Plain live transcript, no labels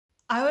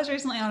I was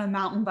recently on a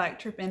mountain bike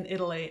trip in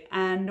Italy,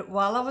 and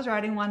while I was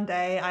riding one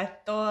day, I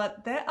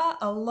thought there are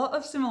a lot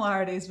of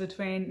similarities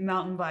between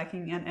mountain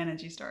biking and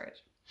energy storage.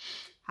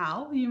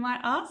 How, you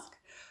might ask?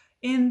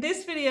 In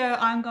this video,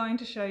 I'm going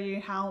to show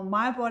you how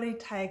my body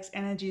takes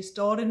energy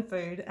stored in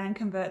food and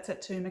converts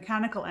it to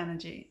mechanical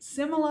energy,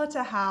 similar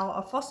to how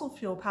a fossil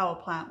fuel power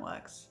plant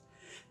works.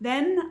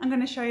 Then I'm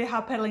going to show you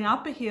how pedaling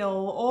up a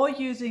hill or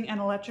using an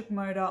electric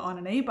motor on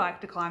an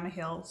e-bike to climb a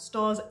hill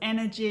stores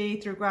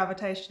energy through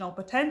gravitational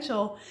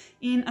potential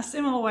in a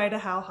similar way to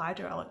how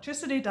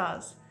hydroelectricity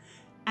does.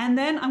 And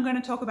then I'm going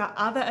to talk about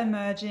other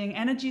emerging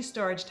energy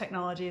storage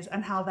technologies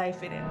and how they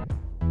fit in.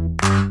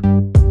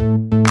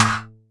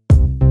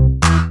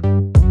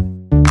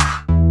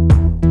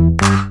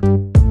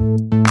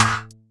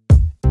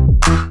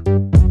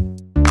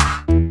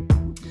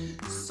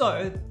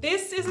 So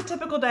this is a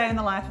typical day in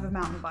the life of a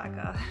mountain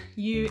biker.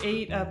 You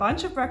eat a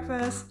bunch of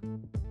breakfast,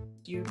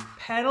 you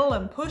pedal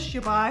and push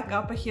your bike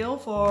up a hill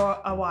for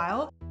a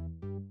while,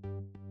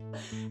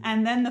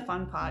 and then the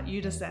fun part, you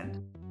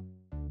descend.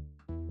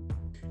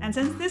 And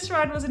since this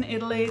ride was in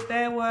Italy,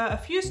 there were a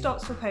few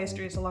stops for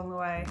pastries along the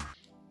way.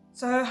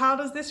 So how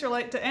does this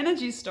relate to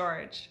energy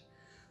storage?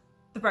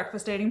 The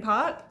breakfast eating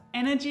part,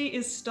 energy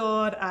is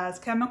stored as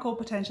chemical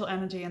potential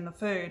energy in the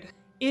food.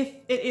 If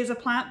it is a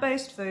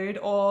plant-based food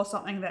or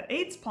something that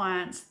eats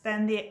plants,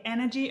 then the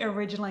energy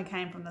originally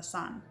came from the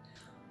sun.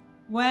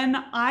 When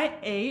I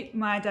eat,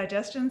 my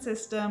digestion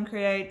system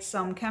creates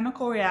some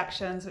chemical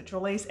reactions which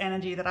release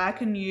energy that I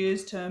can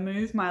use to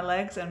move my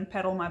legs and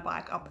pedal my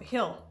bike up a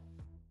hill.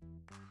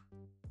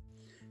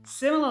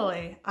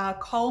 Similarly, a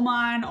coal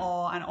mine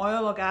or an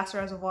oil or gas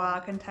reservoir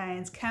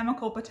contains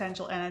chemical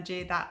potential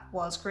energy that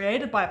was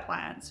created by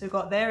plants who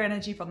got their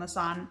energy from the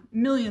sun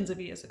millions of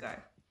years ago.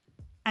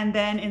 And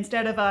then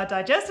instead of a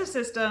digestive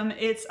system,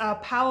 it's a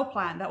power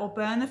plant that will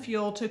burn the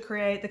fuel to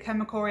create the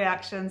chemical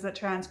reactions that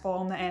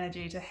transform the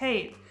energy to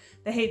heat.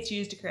 The heat's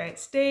used to create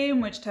steam,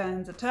 which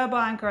turns a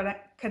turbine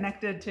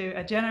connected to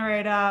a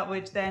generator,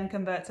 which then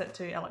converts it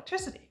to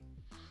electricity.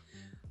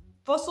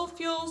 Fossil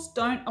fuels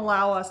don't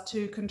allow us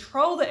to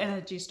control the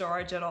energy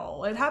storage at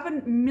all. It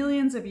happened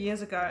millions of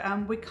years ago,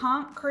 and we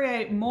can't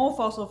create more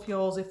fossil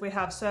fuels if we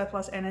have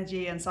surplus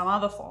energy in some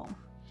other form.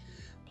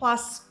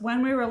 Plus,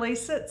 when we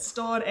release it,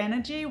 stored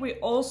energy, we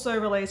also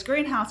release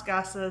greenhouse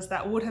gases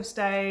that would have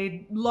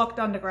stayed locked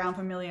underground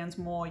for millions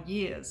more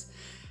years.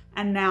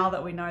 And now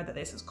that we know that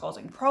this is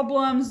causing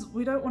problems,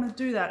 we don't want to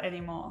do that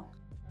anymore.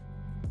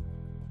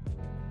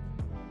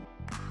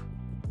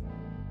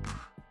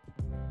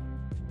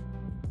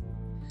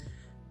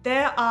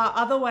 There are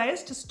other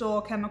ways to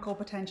store chemical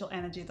potential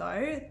energy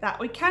though that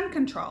we can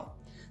control.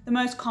 The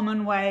most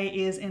common way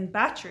is in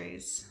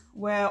batteries.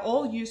 We're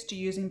all used to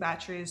using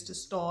batteries to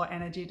store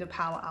energy to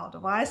power our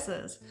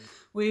devices.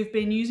 We've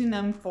been using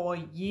them for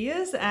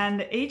years,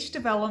 and each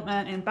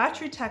development in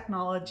battery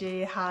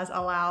technology has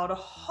allowed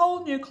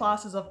whole new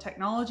classes of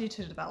technology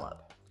to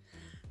develop.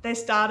 They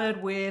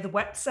started with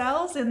wet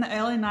cells in the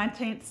early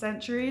 19th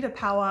century to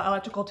power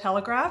electrical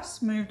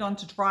telegraphs, moved on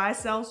to dry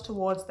cells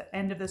towards the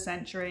end of the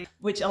century,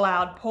 which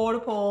allowed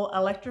portable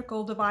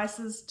electrical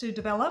devices to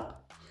develop.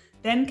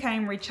 Then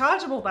came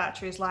rechargeable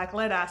batteries like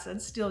lead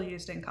acid, still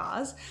used in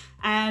cars,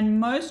 and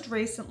most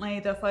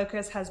recently the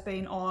focus has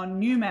been on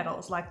new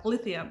metals like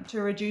lithium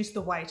to reduce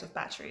the weight of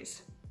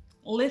batteries.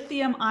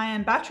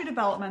 Lithium-ion battery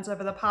developments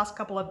over the past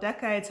couple of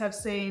decades have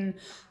seen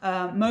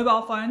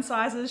mobile phone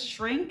sizes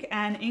shrink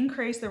and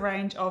increase the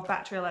range of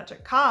battery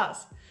electric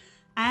cars.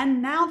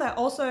 And now they're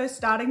also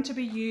starting to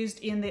be used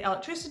in the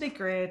electricity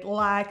grid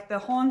like the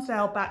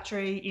Hornsdale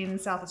battery in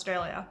South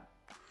Australia.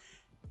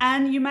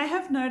 And you may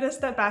have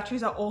noticed that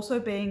batteries are also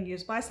being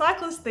used by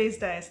cyclists these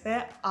days.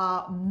 There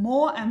are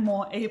more and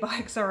more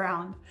e-bikes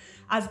around.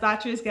 As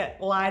batteries get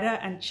lighter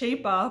and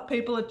cheaper,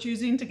 people are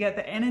choosing to get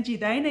the energy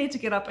they need to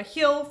get up a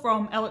hill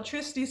from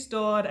electricity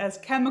stored as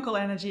chemical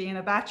energy in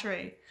a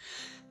battery.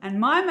 And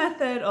my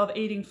method of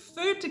eating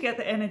food to get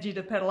the energy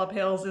to pedal up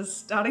hills is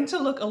starting to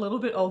look a little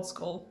bit old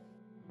school.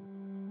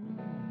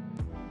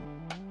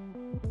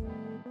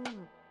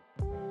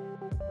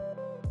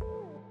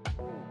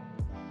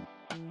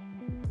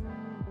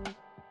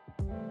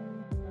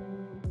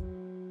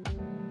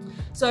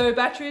 So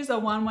batteries are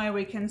one way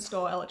we can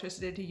store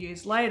electricity to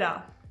use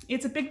later.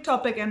 It's a big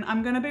topic and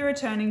I'm going to be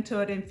returning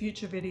to it in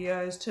future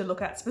videos to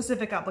look at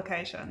specific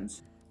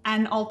applications.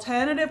 An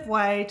alternative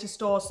way to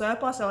store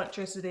surplus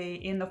electricity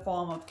in the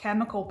form of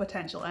chemical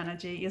potential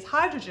energy is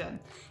hydrogen.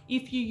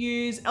 If you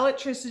use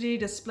electricity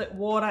to split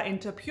water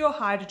into pure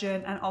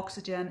hydrogen and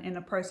oxygen in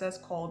a process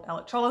called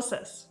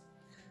electrolysis.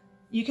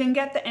 You can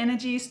get the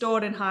energy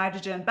stored in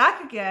hydrogen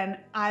back again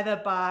either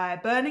by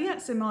burning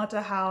it, similar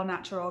to how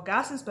natural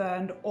gas is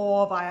burned,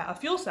 or via a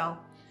fuel cell.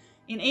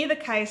 In either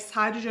case,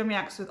 hydrogen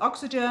reacts with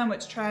oxygen,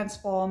 which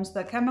transforms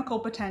the chemical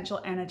potential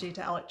energy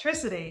to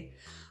electricity,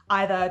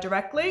 either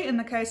directly in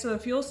the case of a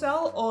fuel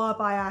cell or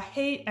via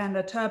heat and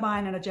a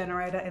turbine and a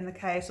generator in the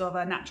case of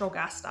a natural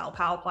gas style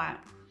power plant.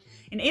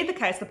 In either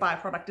case, the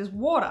byproduct is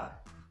water.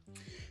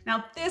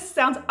 Now, this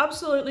sounds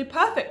absolutely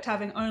perfect,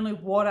 having only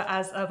water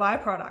as a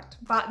byproduct,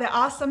 but there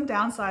are some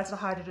downsides to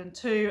hydrogen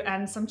too,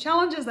 and some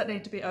challenges that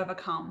need to be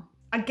overcome.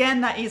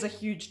 Again, that is a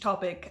huge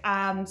topic,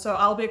 so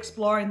I'll be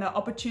exploring the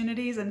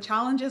opportunities and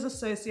challenges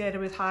associated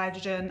with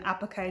hydrogen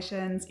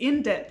applications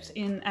in depth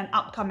in an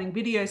upcoming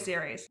video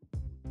series.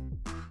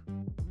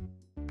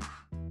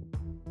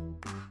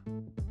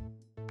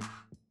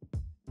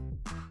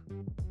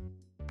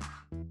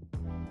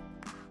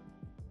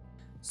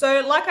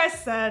 So like I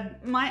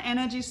said, my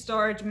energy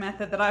storage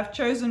method that I've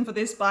chosen for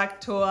this bike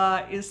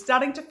tour is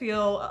starting to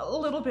feel a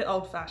little bit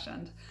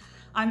old-fashioned.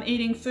 I'm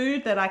eating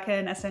food that I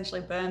can essentially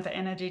burn for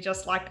energy,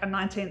 just like a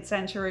 19th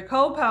century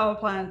coal power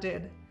plant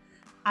did.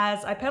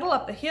 As I pedal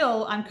up the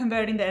hill, I'm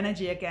converting the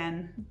energy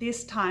again,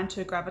 this time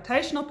to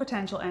gravitational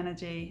potential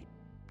energy.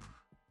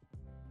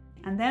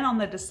 And then on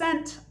the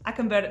descent, I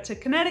convert it to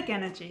kinetic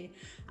energy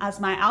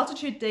as my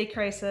altitude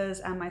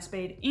decreases and my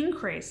speed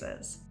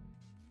increases.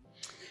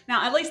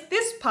 Now, at least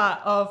this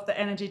part of the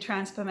energy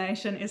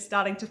transformation is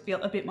starting to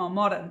feel a bit more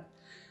modern.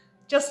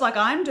 Just like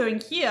I'm doing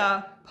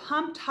here,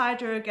 pumped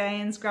hydro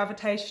gains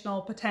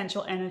gravitational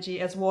potential energy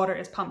as water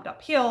is pumped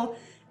uphill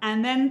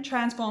and then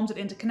transforms it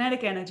into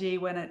kinetic energy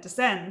when it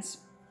descends.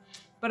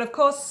 But of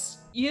course,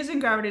 using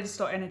gravity to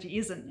store energy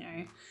isn't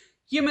new.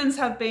 Humans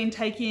have been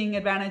taking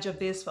advantage of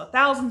this for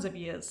thousands of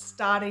years,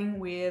 starting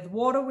with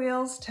water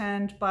wheels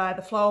turned by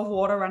the flow of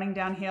water running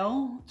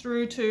downhill,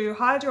 through to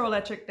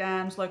hydroelectric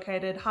dams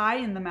located high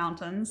in the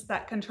mountains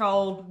that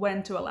controlled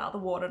when to allow the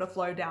water to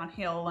flow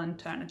downhill and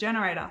turn a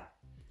generator.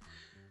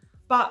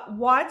 But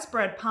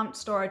widespread pumped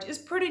storage is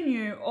pretty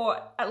new, or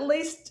at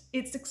least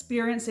it's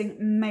experiencing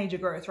major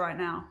growth right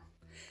now.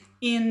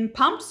 In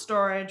pumped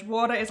storage,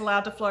 water is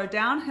allowed to flow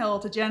downhill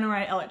to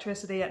generate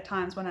electricity at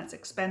times when it's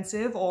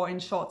expensive or in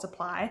short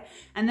supply,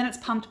 and then it's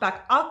pumped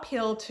back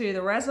uphill to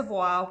the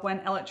reservoir when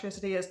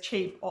electricity is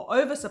cheap or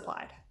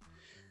oversupplied.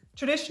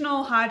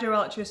 Traditional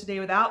hydroelectricity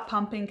without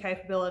pumping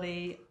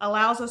capability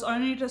allows us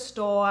only to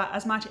store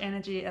as much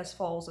energy as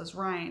falls as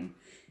rain.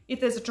 If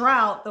there's a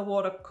drought, the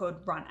water could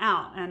run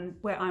out, and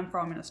where I'm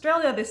from in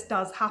Australia, this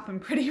does happen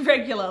pretty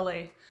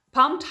regularly.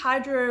 Pumped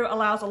hydro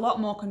allows a lot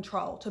more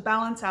control to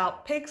balance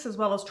out peaks as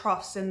well as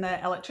troughs in the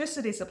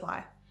electricity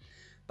supply.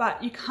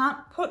 But you can't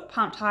put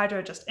pumped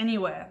hydro just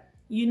anywhere.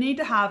 You need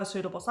to have a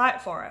suitable site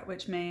for it,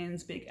 which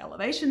means big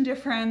elevation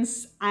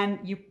difference, and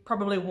you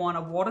probably want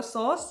a water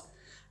source.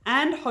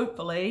 And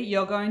hopefully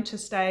you're going to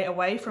stay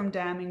away from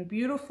damming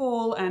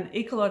beautiful and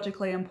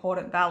ecologically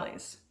important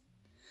valleys.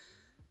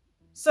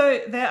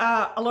 So there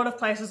are a lot of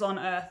places on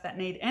Earth that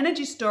need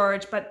energy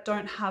storage but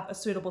don't have a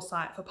suitable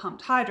site for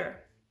pumped hydro.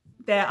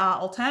 There are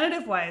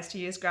alternative ways to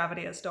use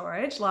gravity as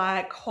storage,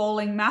 like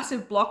hauling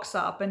massive blocks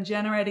up and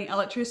generating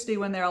electricity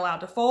when they're allowed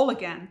to fall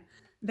again.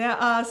 There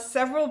are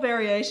several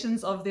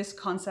variations of this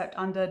concept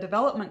under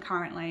development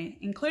currently,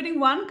 including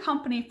one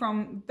company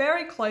from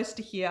very close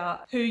to here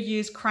who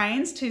use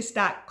cranes to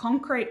stack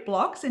concrete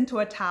blocks into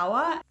a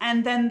tower,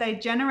 and then they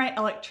generate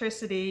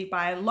electricity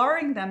by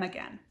lowering them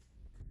again.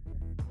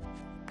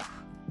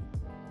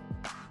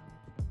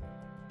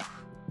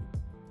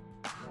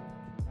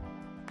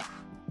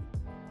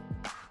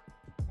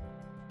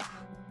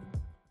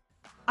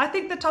 I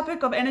think the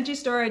topic of energy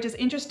storage is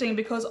interesting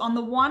because on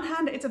the one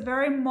hand, it's a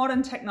very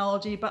modern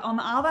technology, but on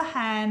the other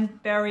hand,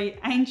 very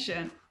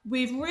ancient.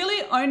 We've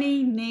really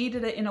only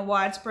needed it in a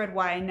widespread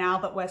way now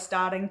that we're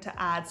starting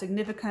to add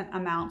significant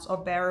amounts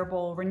of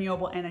variable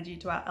renewable energy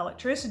to our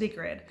electricity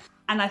grid.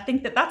 And I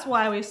think that that's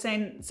why we've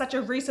seen such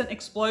a recent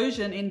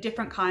explosion in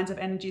different kinds of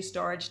energy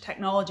storage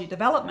technology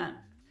development.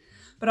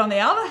 But on the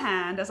other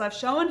hand, as I've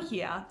shown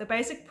here, the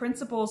basic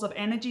principles of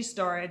energy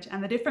storage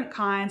and the different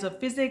kinds of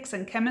physics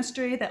and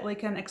chemistry that we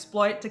can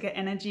exploit to get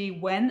energy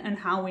when and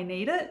how we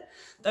need it,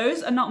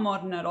 those are not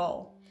modern at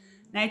all.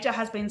 Nature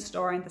has been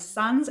storing the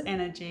sun's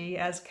energy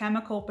as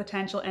chemical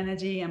potential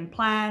energy in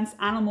plants,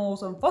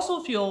 animals, and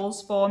fossil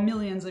fuels for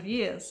millions of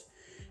years.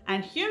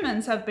 And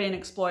humans have been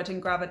exploiting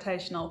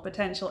gravitational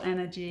potential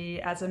energy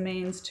as a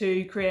means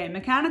to create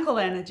mechanical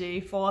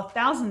energy for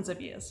thousands of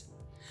years.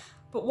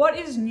 But what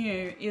is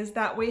new is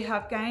that we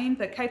have gained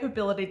the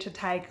capability to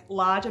take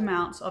large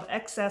amounts of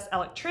excess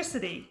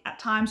electricity at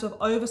times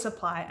of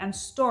oversupply and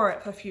store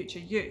it for future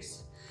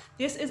use.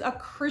 This is a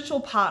crucial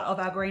part of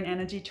our green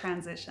energy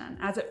transition,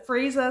 as it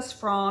frees us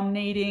from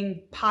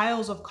needing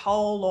piles of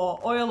coal or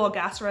oil or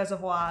gas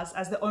reservoirs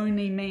as the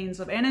only means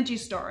of energy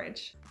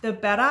storage. The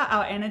better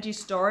our energy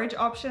storage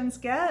options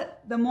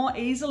get, the more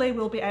easily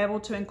we'll be able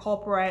to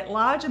incorporate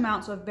large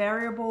amounts of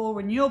variable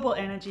renewable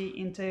energy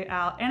into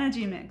our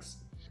energy mix.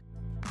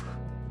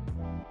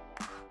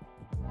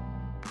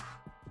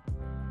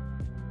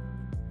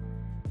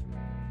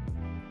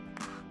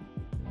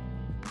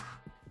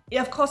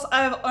 Yeah, of course,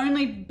 I've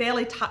only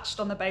barely touched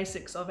on the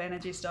basics of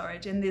energy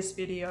storage in this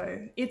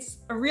video. It's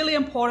a really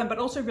important but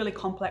also really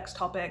complex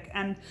topic,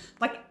 and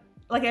like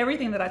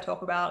everything that I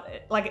talk about,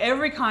 like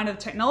every kind of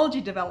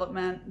technology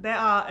development, there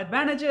are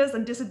advantages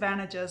and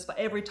disadvantages for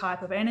every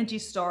type of energy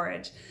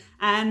storage.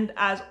 And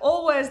as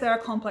always, there are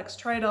complex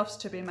trade-offs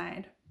to be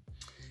made.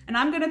 And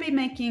I'm going to be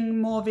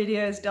making more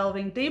videos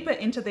delving deeper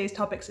into these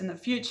topics in the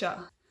future.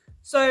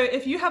 So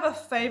if you have a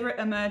favorite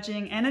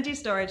emerging energy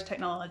storage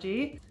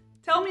technology,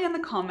 tell me in the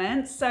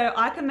comments so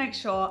I can make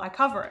sure I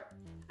cover it.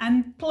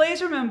 And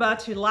please remember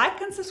to like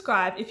and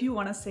subscribe if you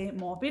want to see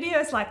more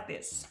videos like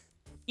this.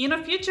 In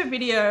a future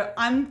video,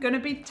 I'm going to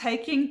be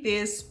taking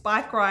this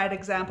bike ride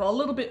example a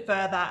little bit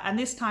further, and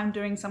this time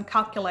doing some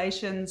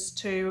calculations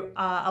to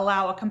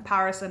allow a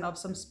comparison of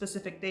some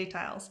specific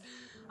details.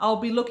 I'll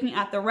be looking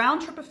at the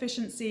round trip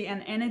efficiency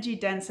and energy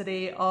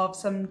density of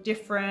some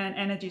different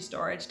energy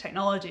storage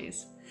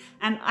technologies.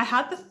 And I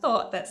had the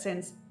thought that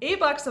since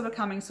e-bikes are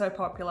becoming so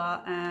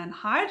popular and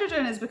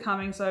hydrogen is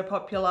becoming so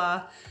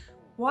popular,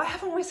 why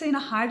haven't we seen a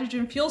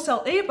hydrogen fuel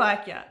cell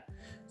e-bike yet?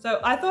 So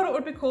I thought it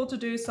would be cool to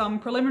do some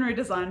preliminary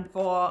design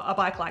for a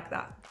bike like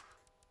that.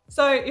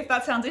 So if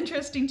that sounds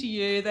interesting to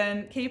you,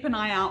 then keep an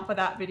eye out for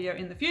that video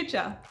in the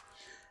future.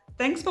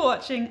 Thanks for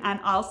watching,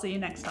 and I'll see you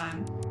next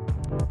time.